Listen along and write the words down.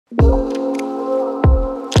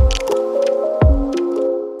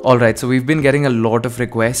Alright, so we've been getting a lot of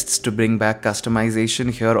requests to bring back customization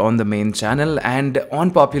here on the main channel, and on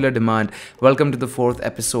popular demand, welcome to the 4th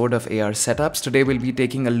episode of AR Setups. Today we'll be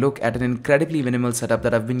taking a look at an incredibly minimal setup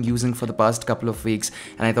that I've been using for the past couple of weeks,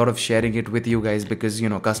 and I thought of sharing it with you guys because,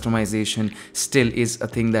 customization still is a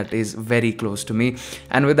thing that is very close to me.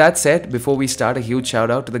 And with that said, before we start, a huge shout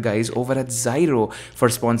out to the guys over at Zyro for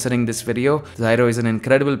sponsoring this video. Zyro is an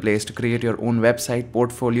incredible place to create your own website,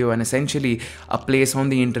 portfolio, and essentially a place on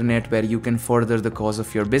the internet where you can further the cause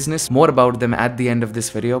of your business. More about them at the end of this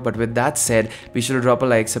video, but with that said, be sure to drop a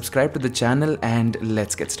like, subscribe to the channel, and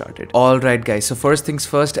let's get started. Alright guys, so first things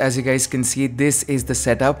first, as you guys can see, this is the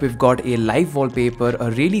setup. We've got a live wallpaper, a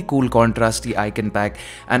really cool contrasty icon pack,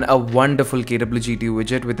 and a wonderful KWGT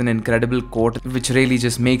widget with an incredible quote which really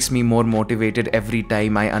just makes me more motivated every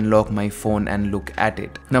time I unlock my phone and look at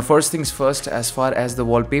it. Now first things first, as far as the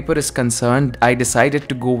wallpaper is concerned, I decided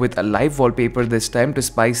to go with a live wallpaper this time to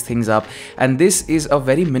spice things up, and this is a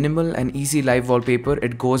very minimal and easy live wallpaper.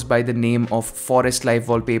 It goes by the name of Forest Live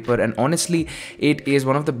Wallpaper, and honestly it is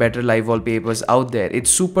one of the better live wallpapers out there.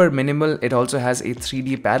 It's super minimal. It also has a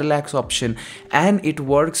 3D parallax option, and it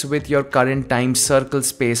works with your current time circle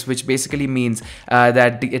space, which basically means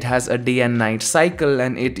that it has a day and night cycle,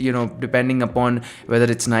 and it, depending upon whether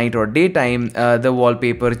it's night or daytime, the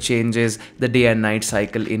wallpaper changes the day and night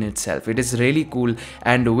cycle in itself. It is really cool,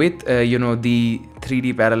 and with the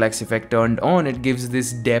 3D parallax effect turned on, it gives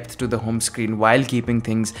this depth to the home screen while keeping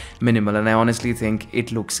things minimal, and I honestly think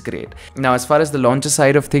it looks great. Now as far as the launcher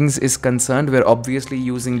side of things is concerned, we're obviously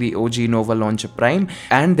using the OG Nova Launcher Prime,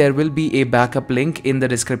 and there will be a backup link in the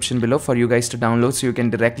description below for you guys to download so you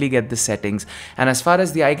can directly get the settings. And as far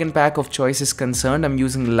as the icon pack of choice is concerned, I'm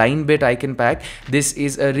using Linebit icon pack. This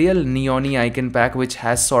is a real neon-y icon pack which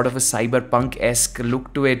has sort of a cyberpunk-esque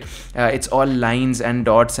look to it. It's all lines and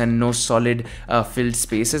dots and no solid filled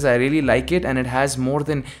spaces. I really like it, and it has more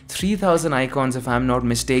than 3000 icons if I'm not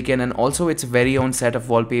mistaken, and also its very own set of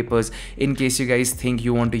wallpapers in case you guys think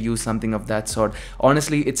you want to use something of that sort.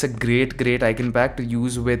 Honestly, it's a great icon pack to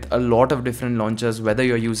use with a lot of different launchers, whether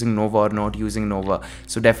you're using Nova or not using Nova,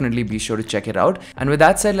 so definitely be sure to check it out. And with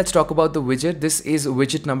that said, let's talk about the widget. This is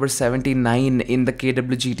widget number 79 in the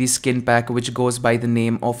KWGT skin pack, which goes by the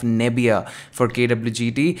name of Nebbia for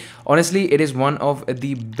KWGT. Honestly, it is one of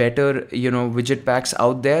the better widget packs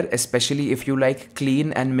out there, especially if you like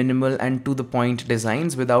clean and minimal and to the point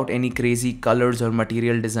designs without any crazy colors or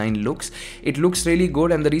material design looks. It looks really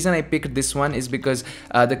good, and the reason I picked this one is because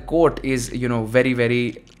the quote is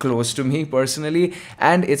very close to me personally,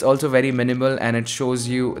 and it's also very minimal, and it shows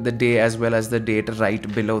you the day as well as the date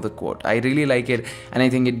right below the quote. I really like it, and I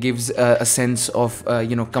think it gives a sense of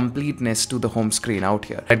completeness to the home screen out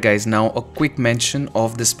here. Right guys, now a quick mention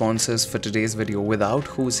of the sponsors for today's video, without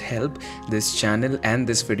whose help this channel and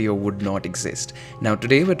this video would not exist. Now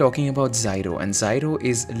today we're talking about Zyro, and Zyro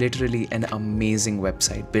is literally an amazing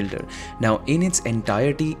website builder. Now in its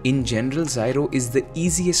entirety, in general, Zyro is the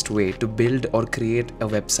easiest way to build or create a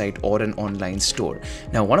website or an online store.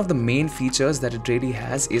 Now one of the main features that it really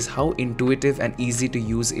has is how intuitive and easy to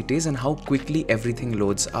use it is, and how quickly everything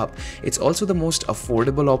loads up. It's also the most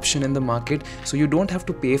affordable option in the market, so you don't have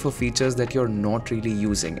to pay for features that you're not really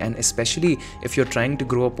using. And especially if you're trying to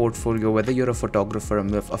grow a portfolio, whether you're a photographer, a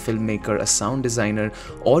filmmaker, a sound designer,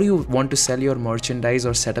 or you want to sell your merchandise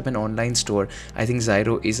or set up an online store, I think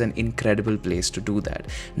Zyro is an incredible place to do that.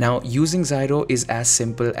 Now using Zyro is as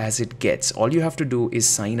simple as it gets. All you have to do is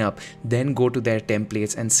sign up, then go to their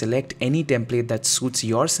templates and select any template that suits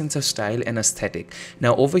your sense of style and aesthetic.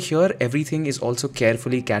 Now over here, everything is also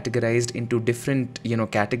carefully categorized into different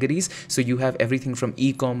categories, so you have everything from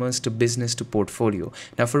e-commerce to business to portfolio.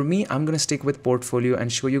 Now for me, I'm gonna stick with portfolio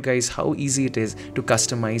and show you guys how easy it is to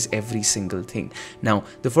customize every single thing. Now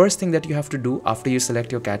the first thing that you have to do after you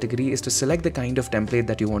select your category is to select the kind of template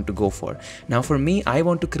that you want to go for. Now for me, I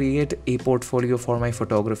want to create a portfolio for my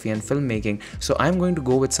photography and filmmaking, so I'm going to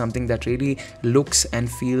go with something that really looks and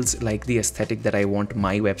feels like the aesthetic that I want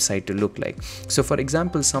my website to look like. So for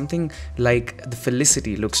example, something like the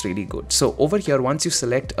Felicity looks really good. So over here, once you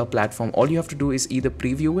select a platform, all you have to do is either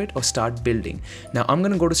preview it or start building. Now I'm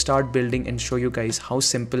going to go to start building and show you guys how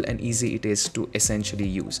simple and easy it is to essentially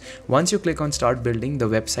use. Once you click on start building, the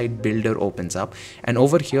website builder opens up, and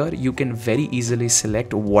over here you can very easily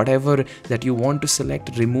select whatever that you want to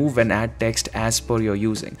select, remove and add text as per your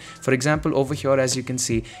using. For example, over here, as you can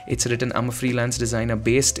see, it's written, I'm a freelance designer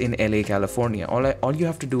based in LA, California. All you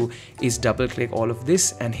have to do is double click all of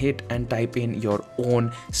this and hit and type in your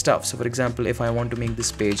own stuff. So for example, if I want to make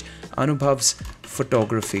this page Anubhav's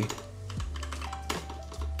photography,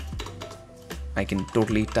 I can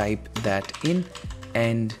totally type that in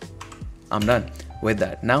and I'm done with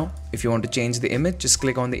that. Now, if you want to change the image, just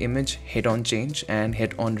click on the image, hit on change and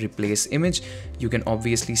hit on replace image. You can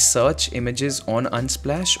obviously search images on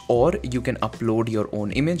Unsplash, or you can upload your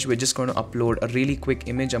own image. We're just going to upload a really quick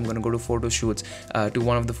image. I'm going to go to photo shoots to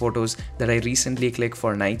one of the photos that I recently clicked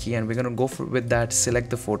for Nike, and we're going to go with that, select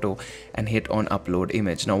the photo and hit on upload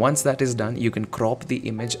image. Now, once that is done, you can crop the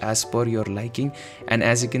image as per your liking, and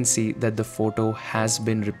as you can see that the photo has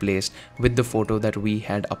been replaced with the photo that we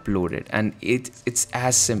had uploaded, and it's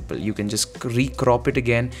as simple. You can just recrop it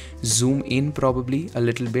again, zoom in probably a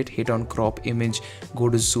little bit, hit on crop image, go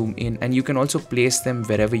to zoom in, and you can also place them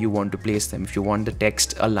wherever you want to place them. If you want the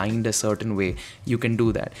text aligned a certain way, you can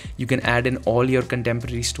do that. You can add in all your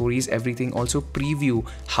contemporary stories, everything. Also preview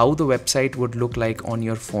how the website would look like on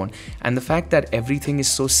your phone, and the fact that everything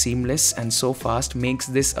is so seamless and so fast makes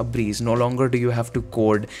this a breeze. No longer do you have to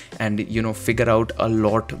code and figure out a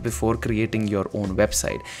lot before creating your own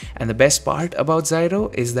website. And the best part about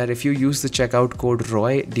Zyro is that if you use the checkout code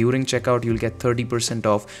ROY during checkout, you'll get 30%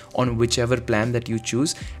 off on whichever plan that you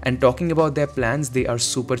choose. And talking about their plans, they are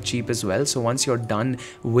super cheap as well. So once you're done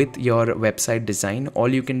with your website design, all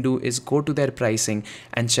you can do is go to their pricing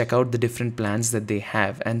and check out the different plans that they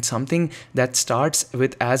have. And something that starts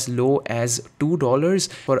with as low as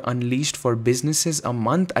 $2 for Unleashed for businesses a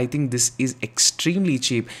month, I think this is extremely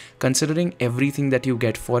cheap considering everything that you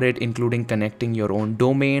get for it, including connecting your own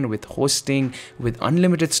domain with hosting, with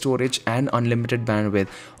unlimited storage and unlimited bandwidth.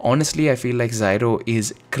 Honestly, I feel like Zyro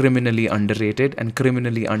is criminally underrated and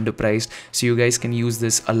criminally underpriced, so you guys can use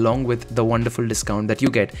this along with the wonderful discount that you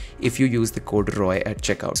get if you use the code ROY at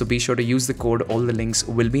checkout. So be sure to use the code. All the links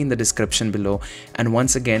will be in the description below, and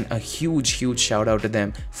once again a huge shout out to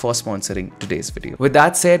them for sponsoring today's video. With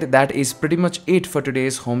that said, that is pretty much it for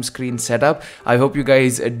today's home screen setup. I hope you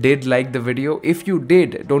guys did like the video. If you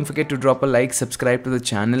did, don't forget to drop a like, subscribe to the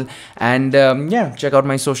channel, and yeah, check out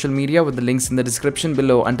my social media with the links in the description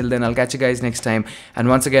below. Until then, I'll catch you guys next time, and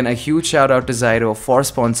once again a huge shout out to Zyro for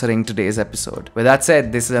sponsoring today's episode. With that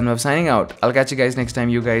said, this is Anvav signing out. I'll catch you guys next time.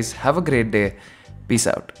 You guys have a great day. Peace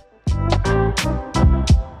out.